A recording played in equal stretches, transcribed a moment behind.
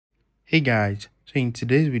Hey guys, so in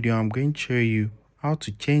today's video I'm going to show you how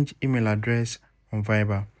to change email address on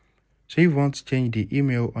Viber. So if you want to change the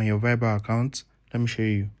email on your Viber account, let me show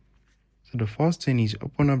you. So the first thing is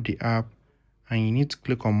open up the app and you need to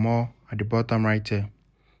click on more at the bottom right here.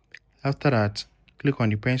 After that, click on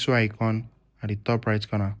the pencil icon at the top right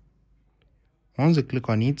corner. Once you click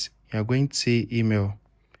on it, you are going to see email.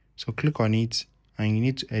 So click on it and you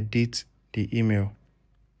need to edit the email.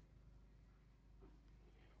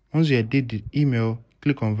 Once you edit the email,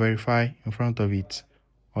 click on verify in front of it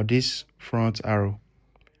or this front arrow.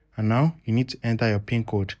 And now you need to enter your PIN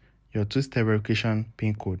code, your two-step verification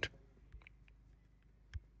PIN code.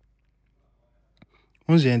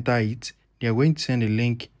 Once you enter it, they are going to send a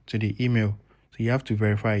link to the email, so you have to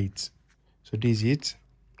verify it. So this is it,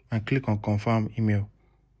 and click on confirm email.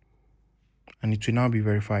 And it will now be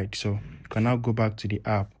verified, so you can now go back to the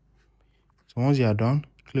app. So once you are done,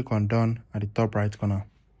 click on done at the top right corner.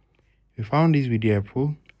 If you found this video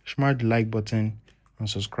helpful, smash the like button and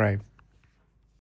subscribe.